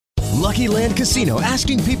Lucky Land Casino,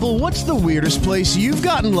 asking people, what's the weirdest place you've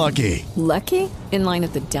gotten lucky? Lucky? In line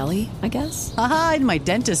at the deli, I guess? Aha, in my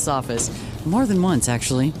dentist's office. More than once,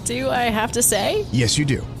 actually. Do I have to say? Yes, you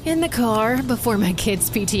do. In the car before my kids'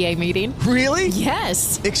 PTA meeting. Really?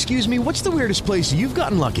 Yes. Excuse me, what's the weirdest place you've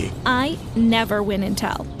gotten lucky? I never win and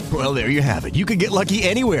tell. Well, there you have it. You can get lucky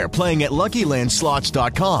anywhere, playing at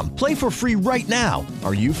LuckyLandSlots.com. Play for free right now.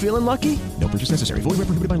 Are you feeling lucky? No purchase necessary. Void where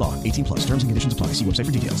prohibited by law. 18 plus. Terms and conditions apply. See website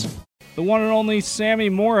for details. The one and only Sammy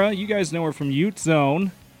Mora. You guys know her from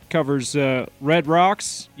Utezone. Covers Red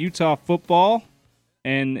Rocks, Utah football,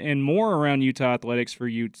 and more around Utah athletics for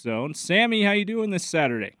Utezone. Sammy, how you doing this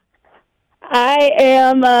Saturday? I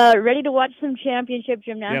am ready to watch some championship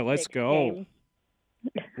gymnastics. Yeah, let's go. games.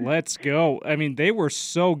 Let's go. I mean, they were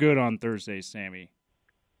so good on Thursday, Sammy.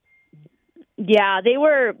 Yeah, they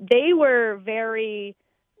were very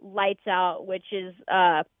lights out, which is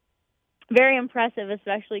very impressive,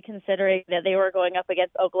 especially considering that they were going up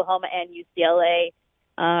against Oklahoma and UCLA.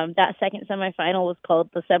 That second semifinal was called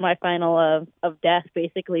the semifinal of death,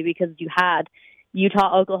 basically, because you had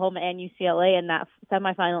Utah, Oklahoma, and UCLA in that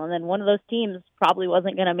semifinal, and then one of those teams probably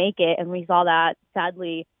wasn't going to make it, and we saw that,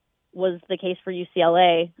 sadly, was the case for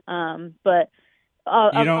UCLA. But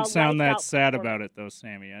you don't sound that sad about it, though,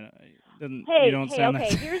 Sammy.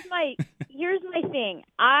 Here's my thing.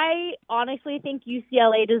 I honestly think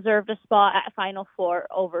UCLA deserved a spot at Final Four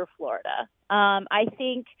over Florida. I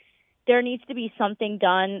think there needs to be something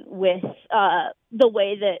done with the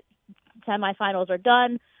way that semifinals are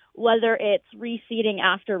done, whether it's reseeding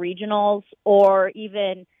after regionals or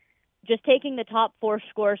even just taking the top four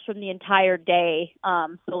scores from the entire day.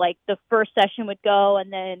 So, like, the first session would go,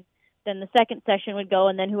 and then the second session would go,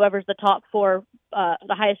 and then whoever's the top four,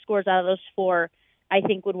 the highest scores out of those four, I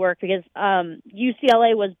think would work, because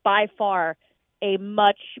UCLA was by far a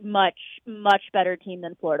much, much, much better team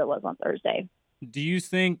than Florida was on Thursday. Do you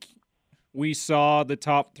think we saw the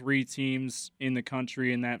top three teams in the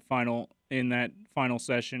country in that final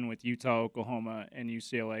session with Utah, Oklahoma, and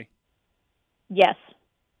UCLA? Yes,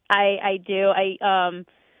 I do.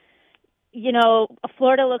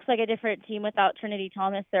 Florida looks like a different team without Trinity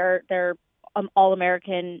Thomas. They're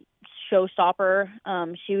All-American showstopper.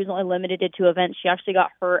 She was only limited to 2 events. She actually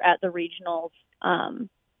got hurt at the regionals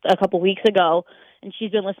a couple weeks ago, and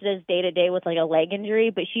she's been listed as day-to-day with like a leg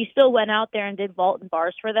injury, but she still went out there and did vault and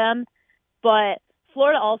bars for them. But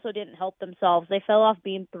Florida also didn't help themselves. They fell off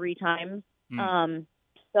beam 3 times.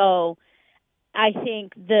 So I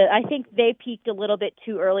think they peaked a little bit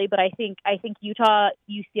too early, but I think Utah,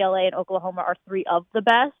 UCLA, and Oklahoma are 3 of the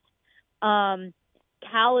best.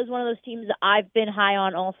 Cal is one of those teams that I've been high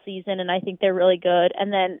on all season, and I think they're really good.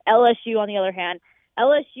 And then LSU, on the other hand,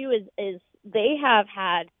 LSU is they have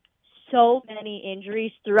had so many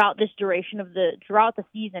injuries throughout this duration throughout the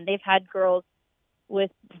season. They've had girls with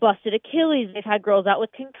busted Achilles. They've had girls out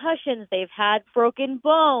with concussions. They've had broken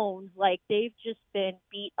bones. Like, they've just been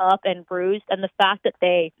beat up and bruised. And the fact that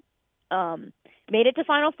they made it to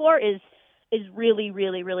Final Four is really,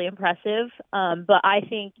 really, really impressive. But I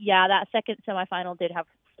think, that second semifinal did have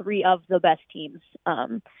 3 of the best teams.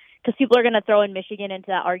 Because people are going to throw in Michigan into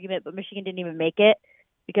that argument, but Michigan didn't even make it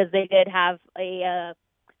because they did have a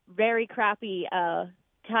very crappy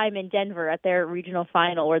time in Denver at their regional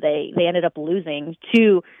final where they ended up losing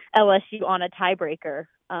to LSU on a tiebreaker.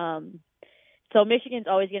 So Michigan's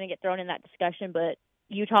always going to get thrown in that discussion, but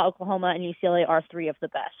Utah, Oklahoma, and UCLA are 3 of the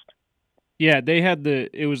best. Yeah, they had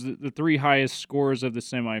it was the 3 highest scores of the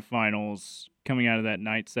semifinals coming out of that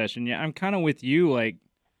night session. Yeah, I'm kind of with you. Like,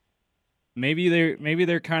 maybe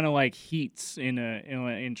they're kind of like heats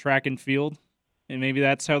in track and field, and maybe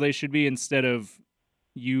that's how they should be, instead of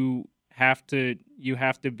you have to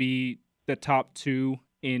be the top 2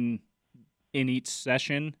 in each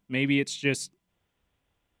session. Maybe it's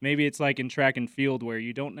like in track and field, where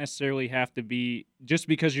you don't necessarily have to be, just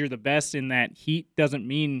because you're the best in that heat doesn't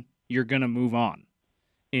mean you're going to move on.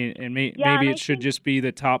 Maybe it should just be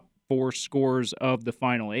the top 4 scores of the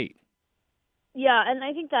final 8. Yeah, and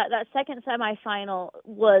I think that second semifinal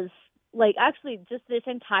was, like, actually just this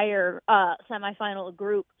entire semifinal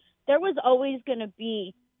group, there was always going to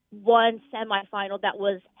be one semifinal that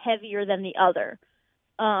was heavier than the other.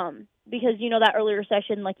 Because, that earlier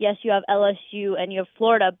session, like, yes, you have LSU and you have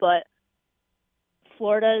Florida, but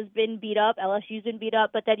Florida's been beat up, LSU's been beat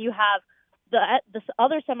up, but then you have the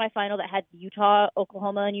other semifinal that had Utah,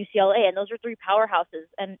 Oklahoma, and UCLA, and those are 3 powerhouses.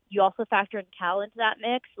 And you also factor in Cal into that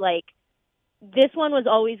mix. Like, this semifinal was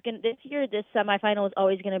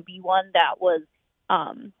always going to be one that was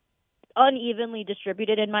unevenly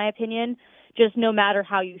distributed, in my opinion, just no matter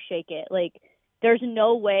how you shake it. Like, there's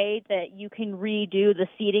no way that you can redo the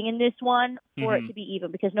seeding in this one for it to be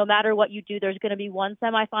even, because no matter what you do, there's going to be one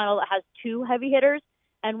semifinal that has 2 heavy hitters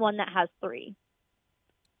and one that has 3.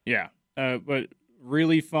 Yeah, but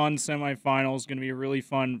really fun semifinals. Going to be a really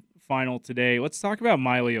fun final today. Let's talk about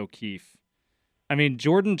Miley O'Keefe. I mean,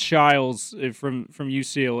 Jordan Childs from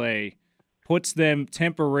UCLA puts them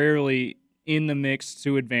temporarily in the mix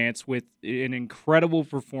to advance with an incredible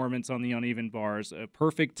performance on the uneven bars, a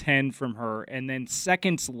perfect 10 from her, and then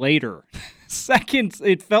seconds later,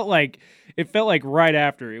 it felt like right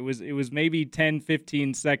after, it was maybe 10,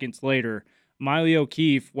 15 seconds later, Miley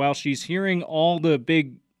O'Keefe, while she's hearing all the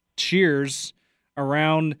big cheers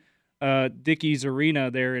around Dickies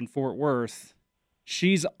Arena there in Fort Worth,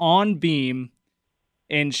 she's on beam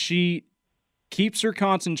and she keeps her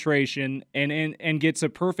concentration and gets a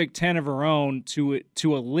perfect 10 of her own to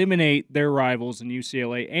eliminate their rivals in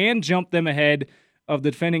UCLA and jump them ahead of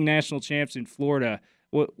the defending national champs in Florida.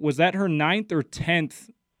 Was that her 9th or 10th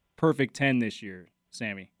perfect 10 this year,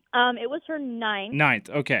 Sammy? It was her 9th. 9th,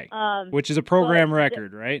 okay. Which is a program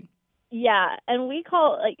record, right? Yeah, and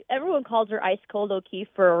everyone calls her Ice Cold O'Keefe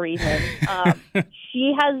for a reason.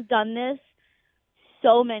 She has done this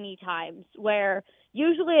so many times where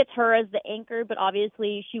usually it's her as the anchor, but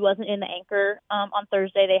obviously she wasn't in the anchor on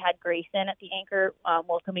Thursday. They had Grayson at the anchor,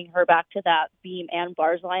 welcoming her back to that beam and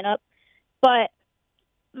bars lineup. But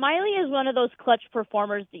Miley is one of those clutch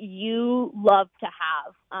performers that you love to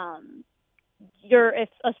have.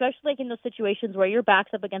 Especially like in those situations where your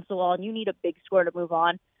back's up against the wall and you need a big score to move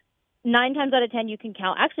on. 9 times out of 10 you can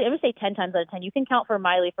count. Actually, I'm going to say 10 times out of 10 you can count for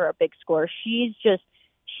Miley for a big score. She's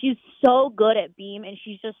so good at beam, and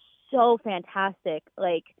she's just so fantastic.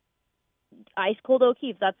 Like Ice Cold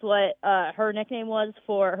O'Keefe, that's what her nickname was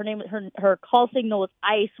for her name. Her call signal was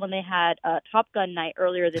Ice when they had Top Gun night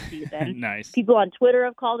earlier this season. Nice. People on Twitter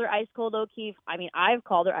have called her Ice Cold O'Keefe. I mean, I've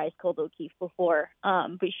called her Ice Cold O'Keefe before.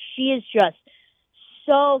 But she is just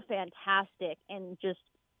so fantastic, and just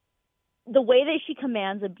the way that she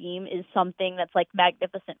commands a beam is something that's like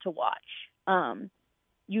magnificent to watch.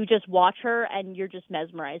 You just watch her and you're just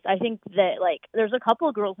mesmerized. I think that like there's a couple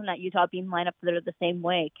of girls in that Utah beam lineup that are the same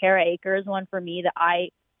way. Kara Aker is one for me that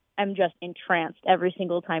I am just entranced every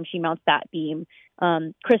single time she mounts that beam.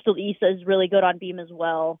 Crystal Issa is really good on beam as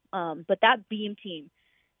well. But that beam team,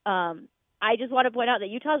 I just want to point out that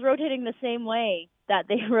Utah's rotating the same way that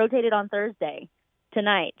they rotated on Thursday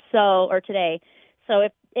today. So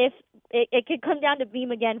if it could come down to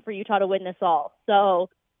beam again for Utah to win this all. So,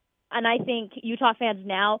 and I think Utah fans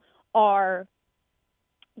now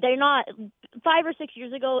they're not 5 or 6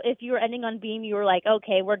 years ago, if you were ending on beam, you were like,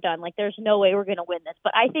 okay, we're done. Like, there's no way we're going to win this.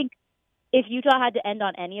 But I think if Utah had to end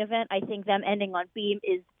on any event, I think them ending on beam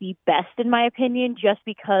is the best, in my opinion, just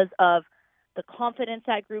because of the confidence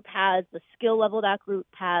that group has, the skill level that group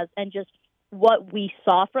has, and just what we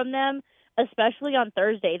saw from them, especially on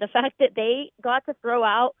Thursday. The fact that they got to throw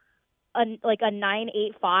out a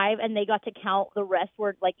 9.85 and they got to count the rest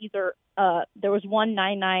were like either there was one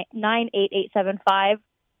 9.8875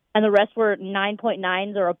 and the rest were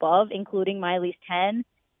 9.9s or above, including Miley's 10.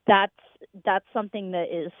 That's something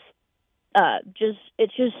that is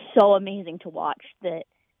it's just so amazing to watch that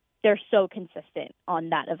they're so consistent on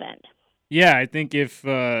that event. Yeah, I think if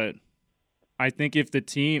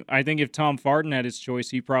Tom Farton had his choice,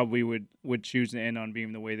 he probably would choose to end on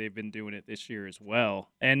beam the way they've been doing it this year as well.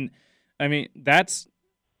 And I mean,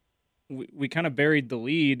 we kind of buried the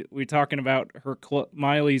lead. We're talking about her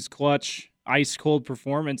Miley's clutch, ice cold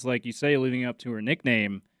performance, like you say, leading up to her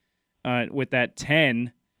nickname with that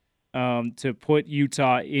 10 to put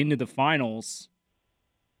Utah into the finals.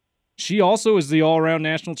 She also is the all-around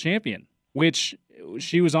national champion, which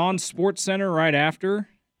she was on SportsCenter right after,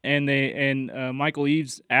 and Michael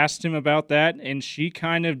Eaves asked him about that, and she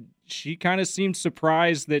kind of seemed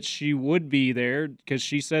surprised that she would be there, because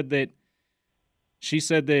she said that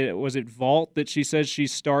was it vault that she says she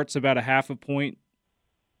starts about a half a point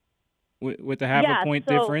with a half a point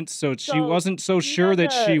difference. So she wasn't so sure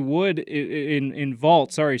that she would in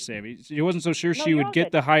vault. Sorry, Sammy. She wasn't so sure she would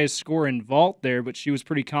get the highest score in vault there, but she was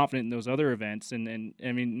pretty confident in those other events, and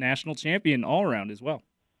I mean, national champion all around as well.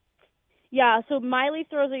 Yeah, so Miley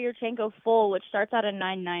throws a Yurchenko full, which starts at a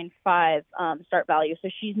 9.95 start value. So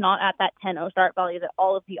she's not at that 10.0 start value that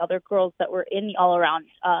all of the other girls that were in the all-around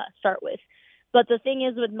start with. But the thing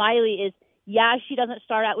is with Miley is, yeah, she doesn't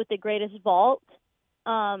start out with the greatest vault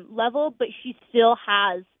level, but she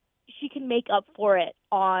can make up for it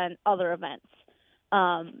on other events.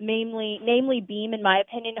 Namely beam, in my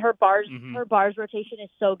opinion. Her bars rotation is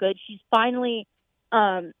so good. She's finally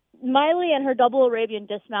Miley and her double Arabian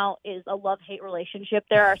dismount is a love-hate relationship.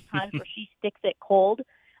 There are times where she sticks it cold,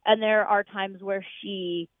 and there are times where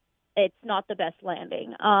it's not the best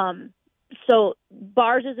landing. So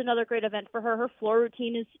bars is another great event for her. Her floor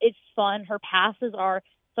routine is fun. Her passes are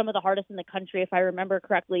some of the hardest in the country, if I remember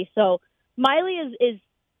correctly. So Miley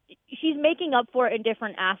she's making up for it in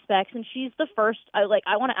different aspects, and she's the first. I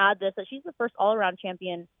want to add this, that she's the first all-around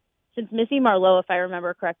champion since Missy Marlowe, if I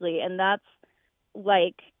remember correctly, and that's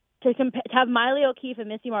like to have Miley O'Keefe and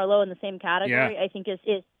Missy Marlowe in the same category. I think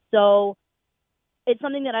is so. It's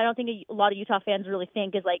something that I don't think a lot of Utah fans really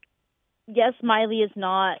think is like. Yes, Miley is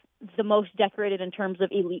not the most decorated in terms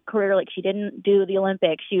of elite career. Like, she didn't do the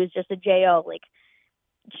Olympics. She was just a JO. Like,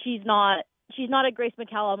 she's not a Grace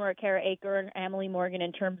McCallum or a Kara Aker or Emily Morgan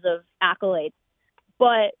in terms of accolades.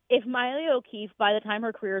 But if Miley O'Keefe, by the time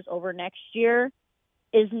her career is over next year,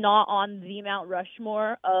 is not on the Mount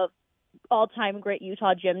Rushmore of all-time great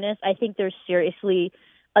Utah gymnasts, I think there's seriously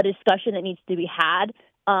a discussion that needs to be had.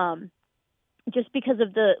 Just because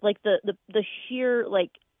of the sheer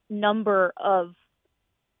number of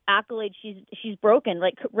accolades she's broken,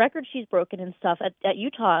 like records she's broken and stuff at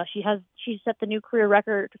Utah. She set the new career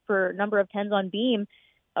record for number of tens on beam,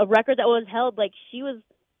 a record that was held she was,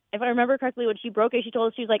 if I remember correctly, when she broke it, she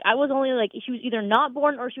told us she was like, I was only she was either not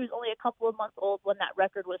born or she was only a couple of months old when that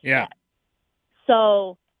record was set.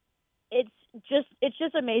 So it's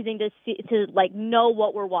just amazing to see, to know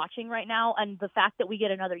what we're watching right now, and the fact that we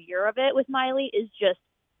get another year of it with Miley is just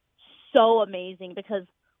so amazing, because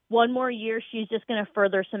one more year, she's just going to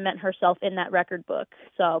further cement herself in that record book.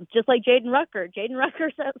 So just like Jaden Rucker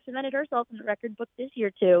cemented herself in the record book this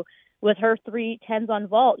year too, with her 3 tens on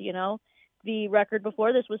vault. The record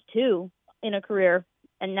before this was 2 in a career,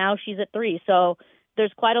 and now she's at 3. So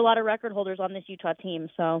there's quite a lot of record holders on this Utah team.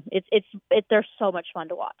 So they're so much fun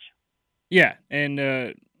to watch. Yeah,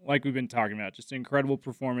 and like we've been talking about, just an incredible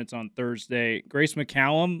performance on Thursday. Grace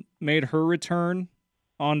McCallum made her return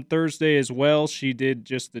on Thursday as well. She did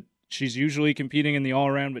she's usually competing in the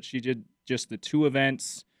all-around, but she did just the 2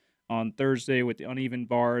 events on Thursday with the uneven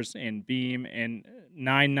bars and beam, and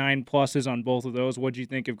 9 pluses on both of those. What do you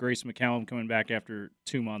think of Grace McCallum coming back after a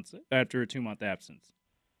 2-month absence?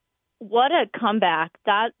 What a comeback.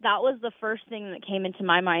 That was the first thing that came into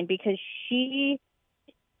my mind, because you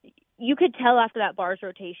could tell after that bars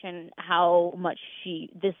rotation how much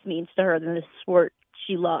this means to her and the sport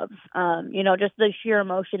she loves. Just the sheer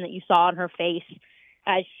emotion that you saw on her face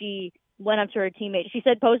as she went up to her teammate. She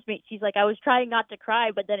said post-meet, she's like, I was trying not to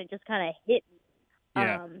cry, but then it just kind of hit me.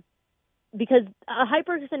 Yeah. Because a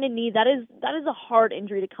hyperextended knee, that is a hard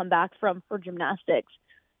injury to come back from for gymnastics,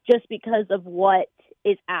 just because of what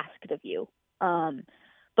is asked of you.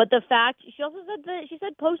 But the fact, she also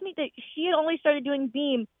said post-meet that she had only started doing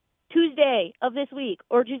beam Tuesday of this week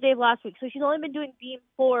or Tuesday of last week. So she's only been doing beam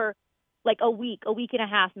for a week and a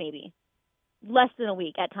half, maybe less than a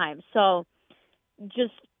week at times. So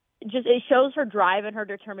just it shows her drive and her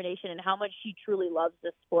determination and how much she truly loves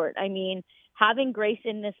this sport. I mean, having Grace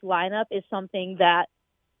in this lineup is something that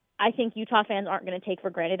I think Utah fans aren't going to take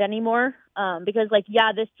for granted anymore. Because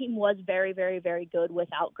this team was very, very, very good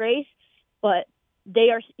without Grace, but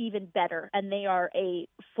they are even better, and they are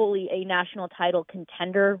fully a national title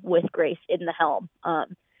contender with Grace in the helm.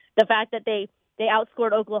 The fact that they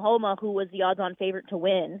outscored Oklahoma, who was the odds-on favorite to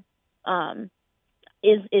win,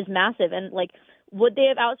 is massive. And would they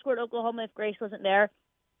have outscored Oklahoma if Grace wasn't there?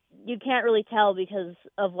 You can't really tell, because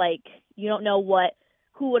of you don't know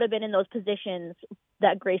who would have been in those positions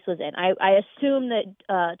that Grace was in. I assume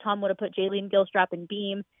that Tom would have put Jaylene Gilstrap in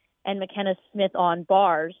beam and McKenna Smith on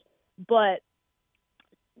bars, but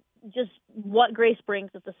just what Grace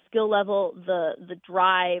brings at the skill level, the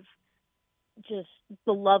drive, just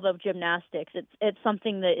the love of gymnastics. It's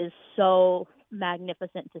something that is so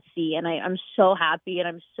magnificent to see, and I'm so happy, and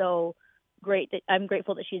I'm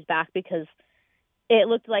grateful that she's back, because it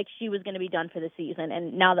looked like she was going to be done for the season,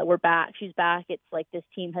 and now that she's back, it's like this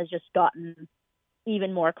team has just gotten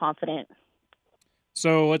even more confident.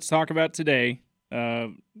 So let's talk about today,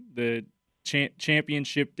 the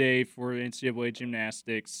championship day for NCAA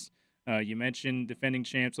gymnastics. You mentioned defending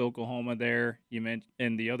champs Oklahoma there. You mentioned,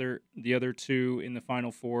 and the other 2 in the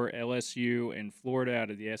Final Four, LSU and Florida out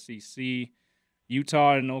of the SEC.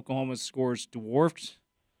 Utah and Oklahoma's scores dwarfed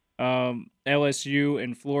LSU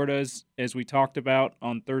and Florida's, as we talked about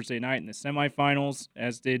on Thursday night in the semifinals,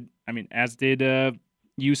 as did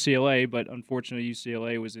UCLA, but unfortunately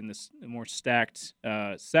UCLA was in this more stacked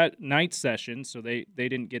night session, so they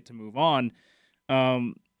didn't get to move on.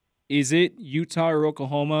 Is it Utah or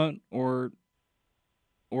Oklahoma or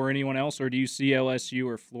anyone else, or do you see LSU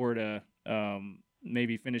or Florida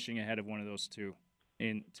maybe finishing ahead of one of those two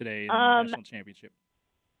today in the national championship?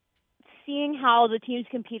 Seeing how the teams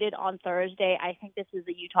competed on Thursday, I think this is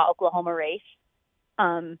a Utah-Oklahoma race.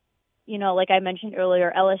 Like I mentioned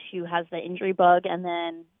earlier, LSU has the injury bug, and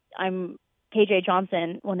then KJ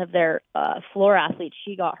Johnson, one of their floor athletes,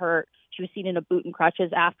 she got hurt. She was seen in a boot and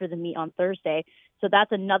crutches after the meet on Thursday. So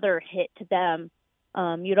that's another hit to them.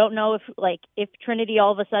 You don't know if Trinity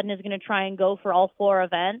all of a sudden is going to try and go for all 4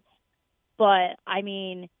 events. But I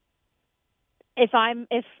mean, they said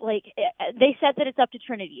that it's up to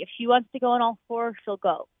Trinity. If she wants to go in all 4, she'll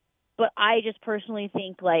go. But I just personally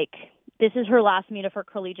think this is her last meet of her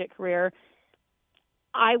collegiate career.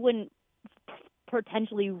 I wouldn't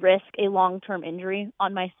potentially risk a long-term injury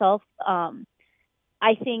on myself.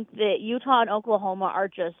 I think that Utah and Oklahoma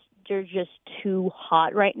they're just too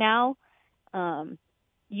hot right now.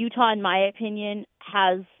 Utah, in my opinion,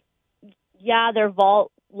 their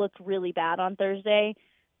vault looked really bad on Thursday,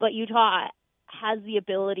 but Utah has the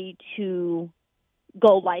ability to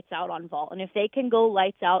go lights out on vault. And if they can go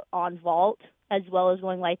lights out on vault as well as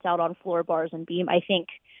going lights out on floor, bars, and beam, I think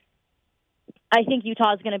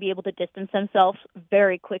Utah is going to be able to distance themselves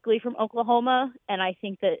very quickly from Oklahoma, and I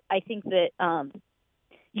think that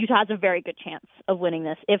Utah has a very good chance of winning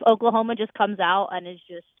this. If Oklahoma just comes out and is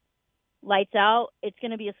just lights out, it's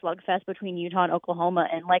going to be a slugfest between Utah and Oklahoma.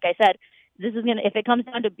 And like I said, if it comes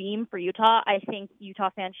down to beam for Utah, I think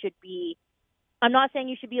Utah fans should be. I'm not saying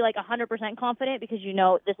you should be 100% confident, because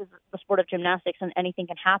this is the sport of gymnastics and anything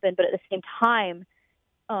can happen. But at the same time,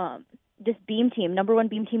 this beam team, number 1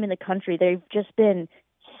 beam team in the country, they've just been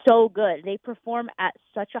so good. They perform at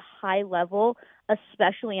such a high level,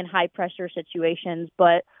 especially in high pressure situations.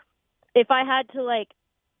 But if I had to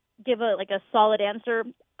give a solid answer,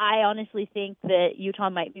 I honestly think that Utah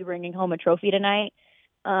might be bringing home a trophy tonight.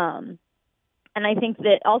 And I think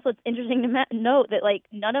that also it's interesting to note that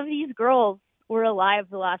none of these girls were alive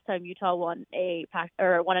the last time Utah won a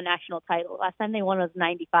national title. Last time they won was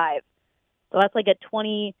 95. So that's a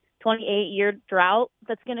 28-year drought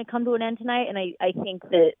that's going to come to an end tonight. And I think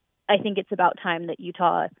it's about time that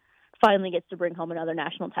Utah finally gets to bring home another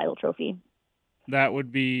national title trophy. That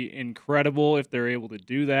would be incredible if they're able to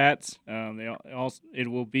do that. It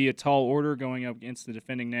will be a tall order going up against the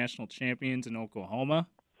defending national champions in Oklahoma.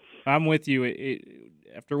 I'm with you.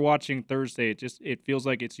 After watching Thursday, it feels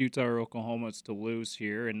like it's Utah or Oklahoma's to lose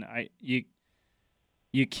here, and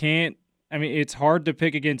you can't. I mean, it's hard to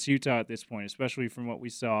pick against Utah at this point, especially from what we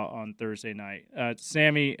saw on Thursday night.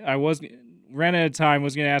 Sammy, I ran out of time.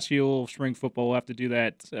 Was going to ask you a little spring football. We'll have to do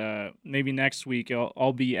that maybe next week.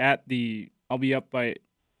 I'll be up by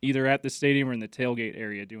either at the stadium or in the tailgate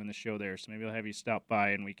area doing the show there. So maybe I'll have you stop by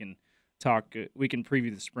and we can talk. We can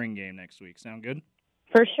preview the spring game next week. Sound good?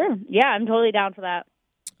 For sure. Yeah, I'm totally down for that.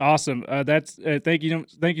 Awesome. Thank you.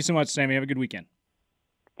 Thank you so much, Sammy. Have a good weekend.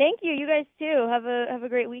 Thank you. You guys too. Have a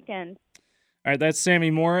great weekend. All right, that's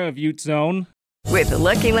Sammy Mora of Utezone. With the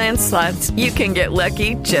Lucky Land Slots, you can get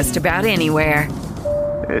lucky just about anywhere.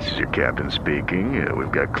 This is your captain speaking.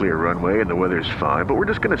 We've got clear runway and the weather's fine, but we're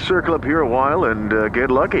just going to circle up here a while and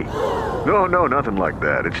get lucky. No, nothing like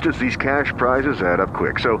that. It's just these cash prizes add up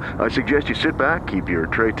quick. So I suggest you sit back, keep your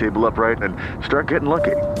tray table upright, and start getting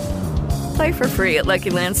lucky. Play for free at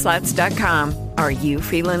LuckyLandSlots.com. Are you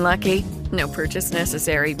feeling lucky? No purchase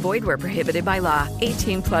necessary. Void where prohibited by law.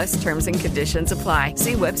 18+ terms and conditions apply.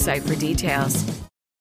 See website for details.